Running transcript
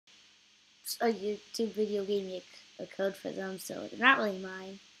a YouTube video gave me a code for them, so they're not really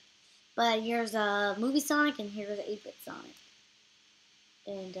mine. But here's a Movie Sonic, and here's 8-Bit Sonic.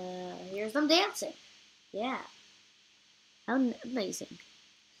 And here's them dancing. Yeah. How amazing.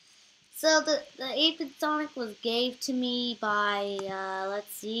 So the 8-Bit Sonic was gave to me by,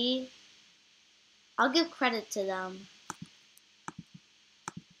 let's see. I'll give credit to them.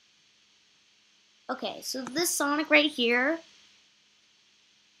 Okay, so this Sonic right here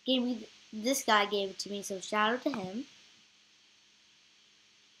gave me, this guy gave it to me, so shout out to him.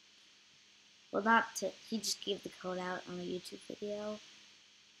 Well, not to, he just gave the code out on a YouTube video.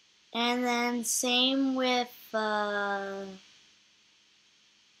 And then same with,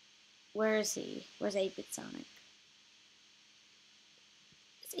 where is he? Where's 8-Bit Sonic?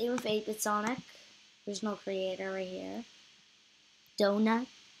 Same with 8-Bit Sonic. There's no creator right here. Donut.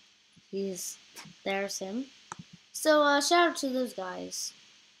 There's him. So, shout out to those guys.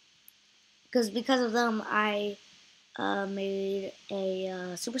 Because of them, I made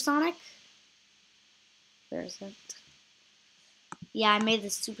a Supersonic. Where is it? Yeah, I made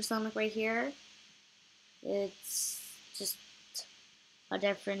this Supersonic right here. It's just a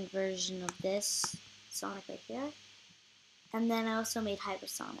different version of this Sonic right here. And then I also made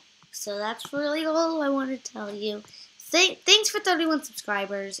Hypersonic. So that's really all I wanted to tell you. Thanks for 31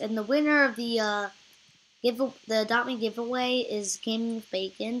 subscribers. And the winner of the Adopt Me giveaway is Gaming with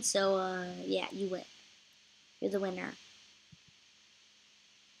Bacon. So yeah, you win. You're the winner.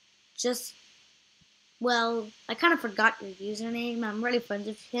 Well, I kind of forgot your username. I'm really friends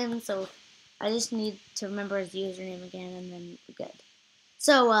with him, so I just need to remember his username again, and then we're good.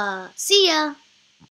 So, see ya!